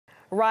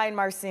Ryan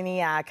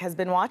Marciniak has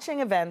been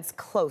watching events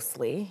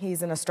closely.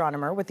 He's an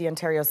astronomer with the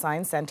Ontario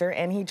Science Centre,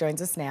 and he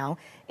joins us now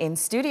in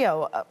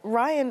studio.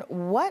 Ryan,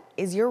 what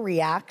is your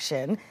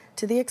reaction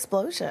to the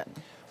explosion?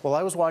 Well,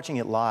 I was watching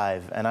it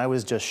live, and I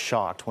was just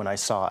shocked when I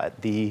saw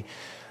it.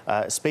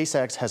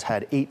 SpaceX has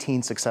had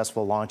 18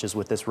 successful launches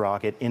with this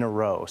rocket in a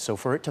row. So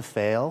for it to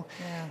fail,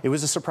 it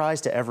was a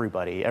surprise to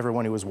everybody.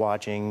 Everyone who was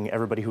watching,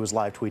 everybody who was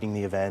live tweeting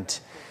the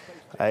event.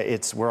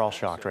 We're all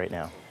shocked right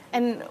now.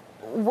 And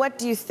what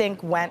do you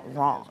think went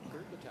wrong?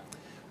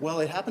 Well,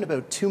 it happened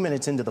about 2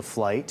 minutes into the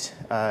flight.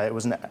 It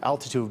was an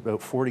altitude of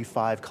about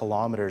 45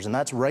 kilometers, and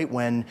that's right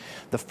when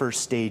the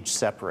first stage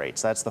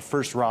separates. That's the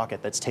first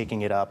rocket that's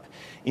taking it up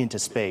into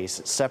space.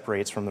 It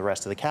separates from the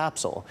rest of the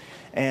capsule.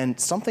 And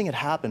something had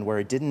happened where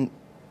it didn't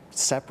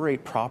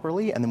separate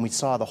properly, and then we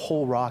saw the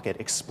whole rocket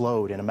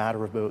explode in a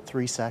matter of about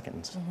 3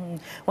 seconds.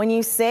 When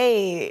you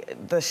say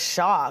the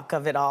shock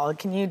of it all,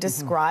 can you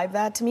describe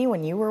that to me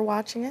when you were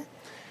watching it?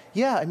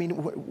 Yeah, I mean,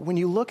 when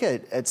you look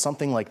at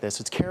something like this,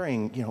 it's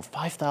carrying,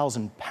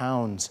 5,000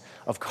 pounds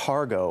of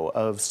cargo,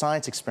 of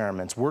science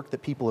experiments, work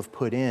that people have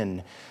put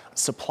in,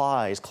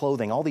 supplies,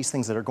 clothing, all these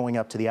things that are going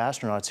up to the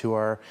astronauts who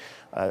are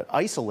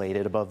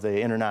isolated above the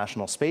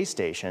International Space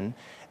Station.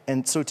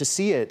 And so to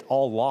see it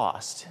all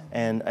lost,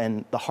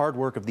 and the hard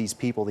work of these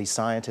people, these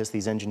scientists,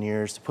 these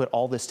engineers, to put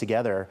all this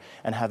together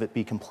and have it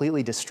be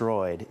completely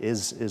destroyed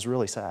is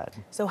really sad.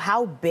 So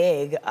how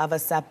big of a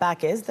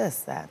setback is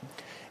this then?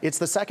 It's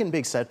the second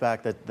big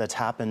setback that's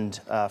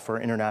happened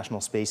for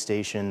International Space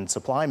Station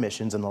supply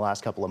missions in the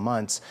last couple of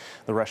months.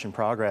 The Russian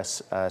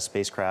Progress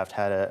spacecraft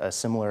had a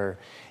similar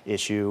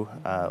issue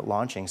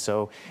launching.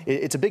 So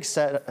it's a big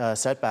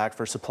setback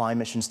for supply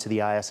missions to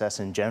the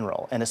ISS in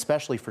general, and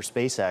especially for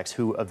SpaceX,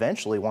 who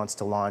eventually wants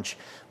to launch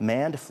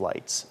manned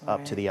flights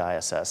up to the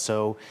ISS.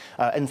 So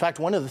in fact,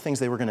 one of the things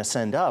they were going to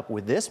send up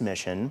with this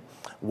mission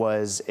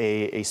was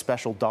a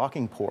special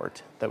docking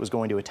port that was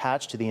going to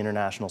attach to the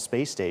International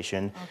Space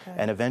Station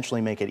and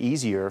eventually make it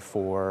easier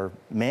for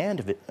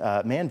manned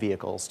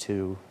vehicles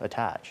to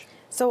attach.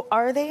 So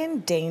are they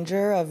in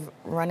danger of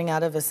running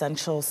out of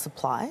essential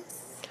supplies?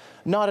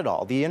 Not at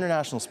all. The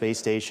International Space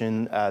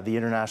Station, the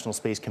international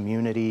space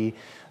community,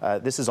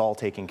 this is all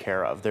taken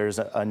care of. There's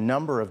a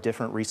number of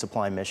different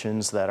resupply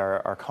missions that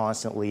are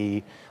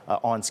constantly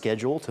on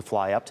schedule to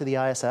fly up to the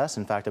ISS.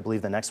 In fact, I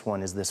believe the next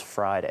one is this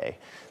Friday.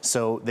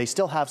 So they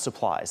still have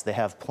supplies. They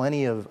have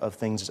plenty of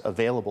things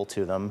available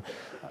to them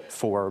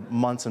for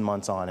months and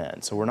months on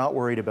end. So we're not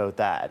worried about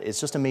that.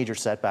 It's just a major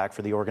setback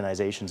for the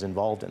organizations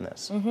involved in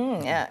this.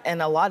 Yeah, and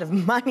a lot of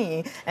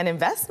money and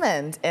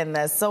investment in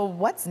this. So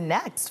what's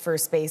next for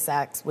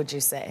SpaceX, would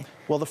you say?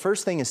 Well, the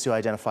first thing is to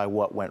identify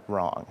what went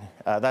wrong.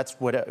 That's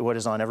what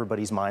is on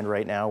everybody's mind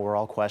right now. We're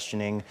all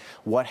questioning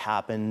what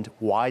happened,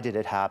 why did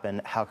it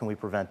happen, how can we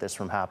prevent this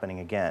from happening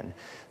again?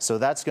 So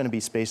that's going to be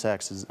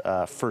SpaceX's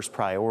first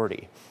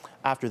priority.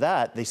 After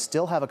that, they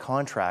still have a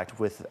contract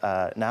with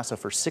NASA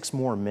for 6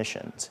 more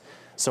missions.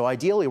 So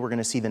ideally, we're going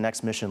to see the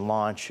next mission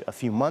launch a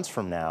few months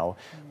from now,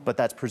 but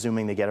that's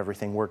presuming they get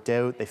everything worked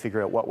out, they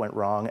figure out what went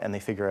wrong, and they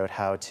figure out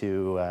how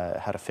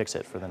to fix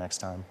it for the next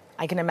time.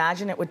 I can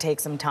imagine it would take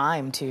some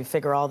time to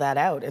figure all that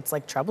out. It's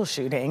like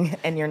troubleshooting,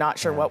 and you're not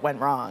sure what went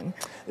wrong.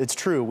 It's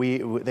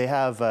true. They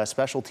have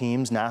special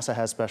teams. NASA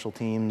has special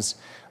teams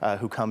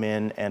who come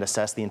in and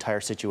assess the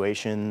entire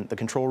situation. The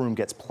control room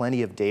gets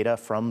plenty of data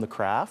from the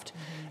craft,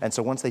 and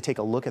so once they take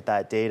a look at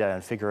that data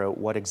and figure out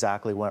what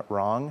exactly went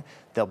wrong,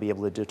 they'll be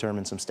able to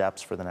determine some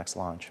steps for the next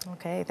launch.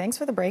 Okay, thanks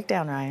for the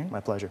breakdown, Ryan.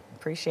 My pleasure.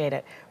 Appreciate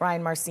it.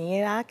 Ryan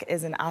Marciniak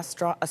is an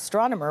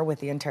astronomer with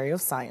the Ontario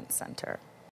Science Centre.